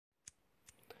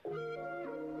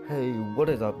Hey, what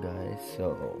is up, guys?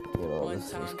 So, this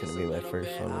is gonna be my first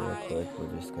one real quick.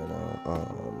 We're just gonna,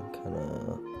 kind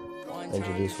of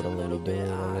introduce what I'm gonna be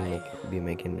doing. I'm gonna be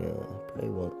making, probably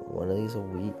one of these a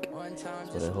week. That's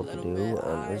what I hope to do.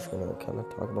 And we're just gonna kind of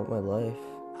talk about my life.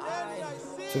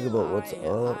 Talk about what's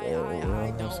up,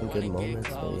 and, have some good moments.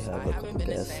 Maybe have a couple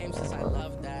guests on to,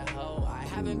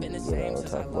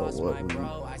 talk about what we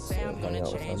hang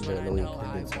out with them during the week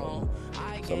and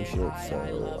do some shit. So,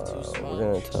 we're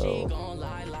gonna just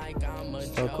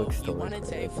tell a quick story,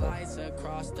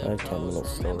 probably like a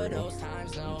 5-10 minute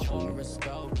story each week,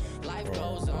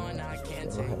 and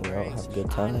just hang out, have a good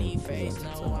time, because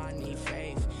that's what's up.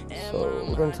 So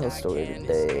we're gonna tell a story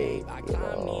today,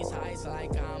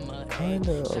 kind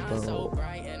of about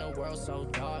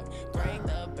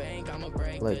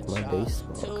like my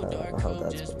baseball, kind of how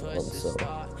that's been going. So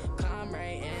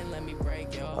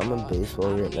I'm in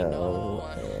baseball right now,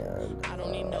 and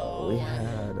we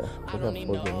got 4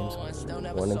 games.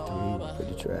 1-3,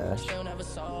 pretty trash,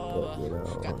 but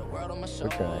we're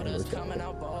trying.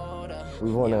 We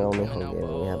won our only home game,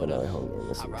 and we have another home game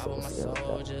this week, so we'll see how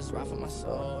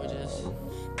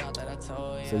that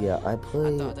goes. So yeah, I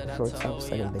play shortstop,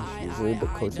 second base usually, but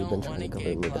coach has been trying to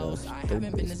convert me to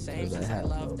third base because I have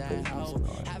a pretty decent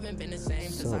arm.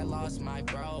 So I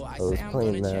was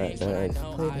playing that, and I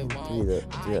played in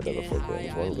three out of the 4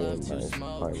 games. One game, my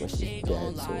arm was just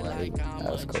dead, so I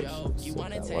asked coach to sit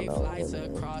that one out, and I said,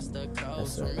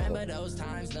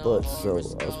 but so I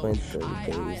was playing third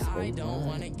base, and I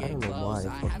don't know why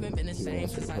fucking he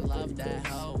wants me to play third base.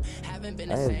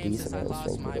 I have decent arm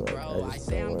strength, but I just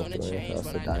don't want to throw it across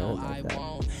the diamond like that.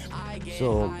 So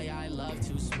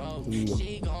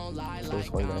this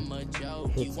one guy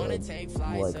hits one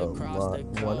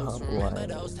hop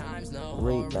line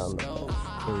right down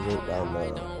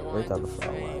the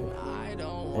foul line.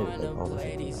 I like almost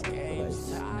hit the ground,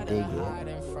 but I dig it off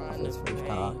his first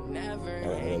hop, and I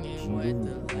like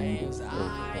Jeter.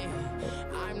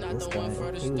 This guy,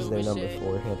 he was their number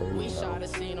 4 hitter,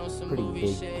 pretty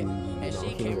big dude, he was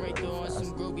really fast.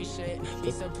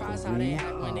 It took 3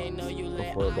 hops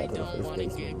before I got to the first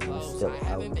baseman, and he was still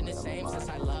out in my mind.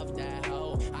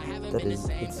 It was pretty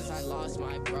weird.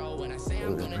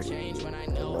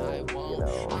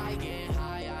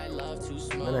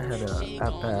 And then I had a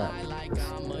at-bat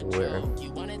where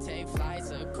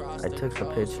I took the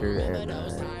pitcher and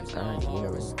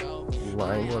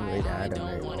lined one right at him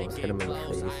and almost hit him in the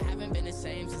face. And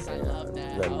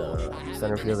then the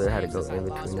center fielder had to go in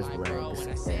between his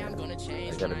legs, and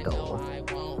I got a double.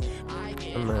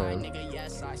 And then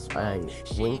I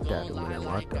winked at him and I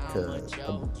walked up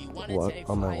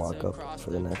on my walk up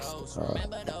for the next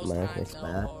my next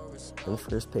bat. And the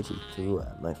first pitch he threw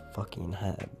at my fucking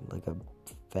head like a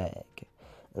fag.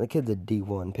 And the kid's a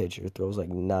D1 pitcher, throws like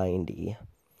 90.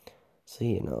 So,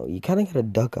 you kind of got to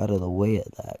duck out of the way of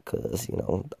that, because,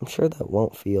 I'm sure that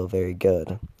won't feel very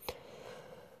good.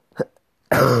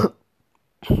 Sorry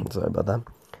about that.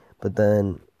 But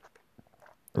then,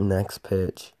 next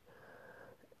pitch,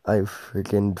 I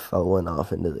freaking went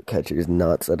off into the catcher's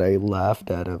nuts, and I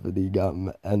laughed at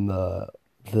him, and the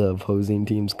opposing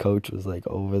team's coach was, like,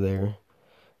 over there,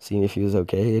 seeing if he was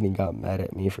okay, and he got mad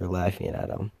at me for laughing at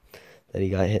him, that he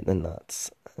got hit in the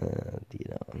nuts. And,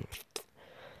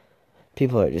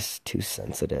 people are just too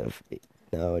sensitive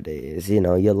nowadays. You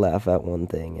laugh at one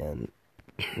thing and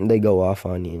they go off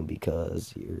on you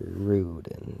because you're rude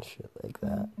and shit like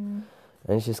that. And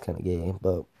it's just kind of gay.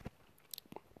 But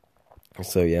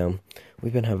so yeah,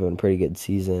 we've been having a pretty good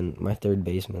season. My third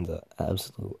baseman's an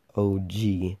absolute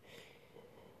OG.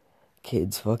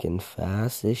 Kid's fucking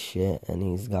fast as shit, and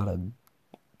he's got a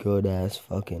good ass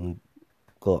fucking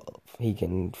glove. He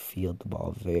can field the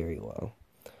ball very well.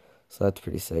 So that's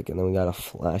pretty sick. And then we got a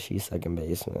flashy second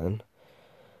baseman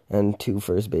and 2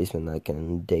 first basemen that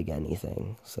can dig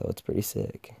anything. So it's pretty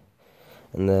sick.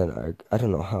 And then I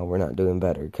don't know how we're not doing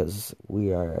better, because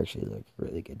we are actually like a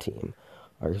really good team.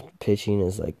 Our pitching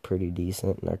is like pretty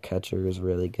decent, and our catcher is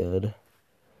really good.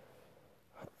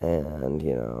 And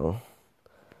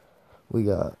we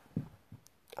got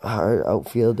our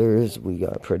outfielders. We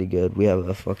got pretty good. We have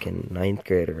a fucking 9th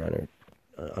grader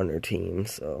on our team,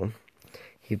 so.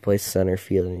 He plays center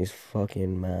field, and he's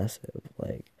fucking massive.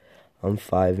 Like, I'm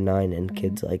 5'9", and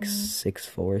kid's like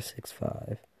 6'4",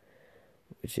 6'5",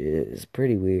 which is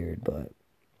pretty weird. But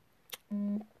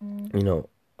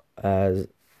as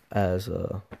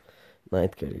a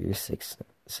 9th grader, you're 6'3",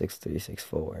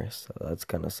 6'4", so that's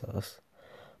kind of sus.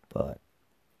 But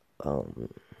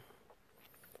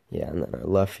yeah, and then our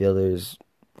left fielder's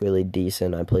really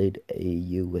decent. I played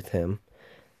AU with him,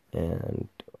 and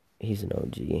he's an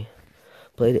OG.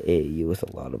 played AAU with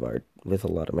a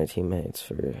lot of my teammates.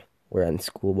 We're in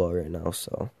school ball right now,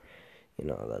 so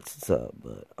that's what's up.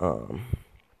 But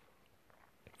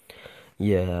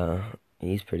yeah,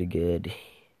 he's pretty good.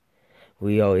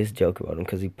 We always joke about him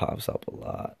because he pops up a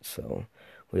lot. So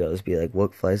we always be like,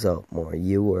 "What flies out more,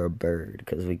 you or a bird?"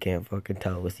 Because we can't fucking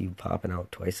tell with you popping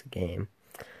out twice a game.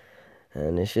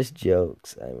 And it's just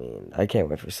jokes. I mean, I can't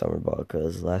wait for summer ball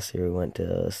because last year we went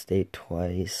to state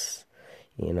twice.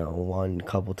 Won a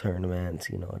couple tournaments.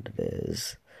 You know what it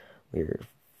is. We were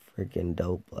freaking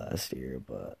dope last year,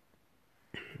 but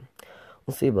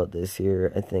we'll see about this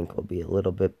year. I think we'll be a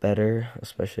little bit better,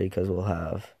 especially because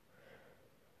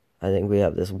I think we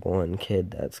have this one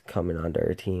kid that's coming onto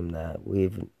our team that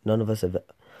none of us have,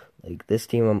 like, this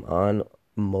team I'm on,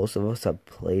 most of us have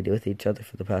played with each other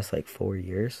for the past, 4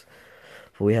 years.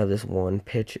 But we have this one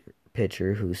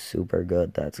pitcher who's super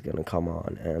good that's going to come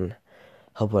on and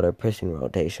help with our pitching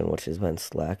rotation, which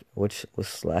was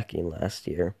slacking last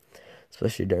year,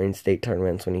 especially during state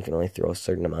tournaments when you can only throw a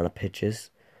certain amount of pitches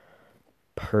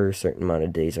per certain amount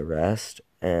of days of rest,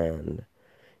 and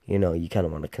you kind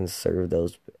of want to conserve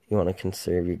those. You want to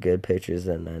conserve your good pitchers,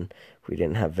 and then we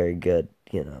didn't have very good,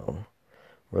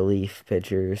 relief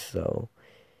pitchers. So,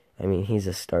 I mean, he's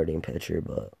a starting pitcher,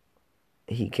 but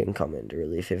he can come into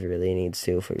relief if he really needs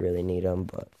to, if we really need him.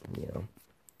 But,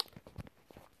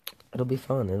 it'll be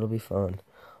fun. It'll be fun.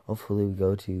 Hopefully we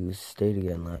go to state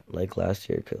again like last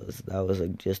year, because that was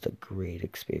just a great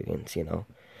experience,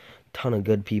 Ton of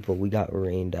good people. We got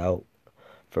rained out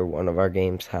for one of our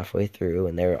games halfway through,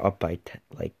 and they were up by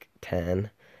 10,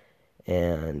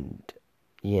 and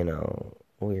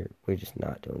we're just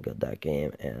not doing good that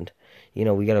game, and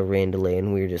we got a rain delay,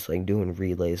 and we were just doing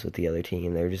relays with the other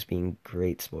team. They were just being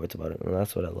great sports about it, and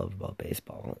that's what I love about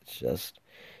baseball. It's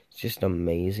just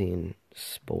amazing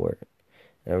sport.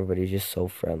 Everybody's just so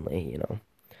friendly,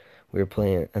 We were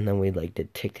playing, and then we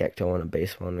did tic-tac-toe on a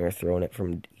baseball, and we were throwing it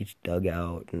from each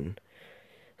dugout, and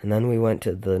then we went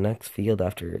to the next field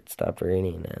after it stopped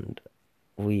raining, and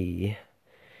we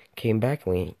came back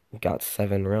and we got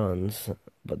 7 runs,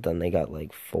 but then they got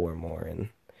 4 more, and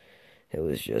it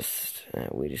was just,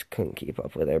 we just couldn't keep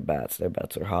up with their bats. Their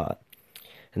bats were hot,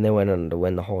 and they went on to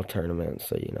win the whole tournament,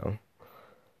 so,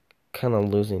 kind of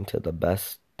losing to the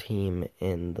best team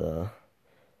in the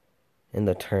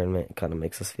tournament kind of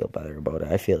makes us feel better about it.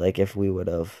 I feel like if we would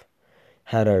have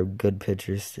had our good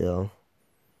pitchers still,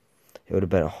 it would have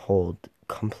been a whole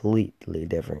completely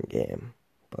different game.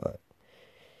 But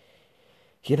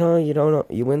you don't know,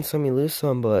 you win some, you lose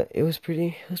some, but it was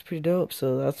pretty dope.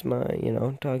 So that's my,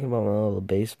 talking about my little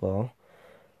baseball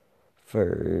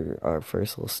for our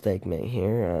first little segment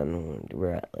here, and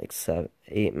we're at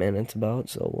 8 minutes about,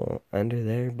 so we'll end her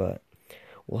there. But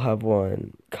we'll have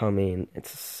one coming.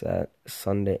 It's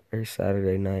Sunday or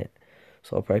Saturday night,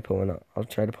 so I'll probably put one up. I'll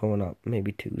try to put one up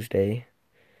maybe Tuesday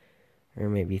or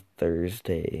maybe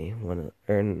Thursday,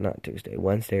 or not Tuesday,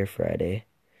 Wednesday or Friday.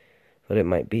 But it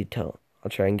might be I'll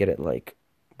try and get it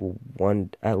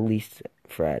at least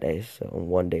Friday, so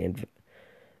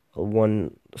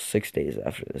 6 days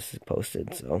after this is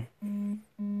posted. So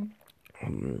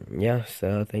yeah,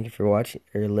 so thank you for watching,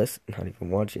 or not even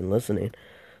watching, listening.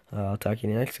 I'll talk to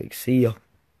you next week. See ya.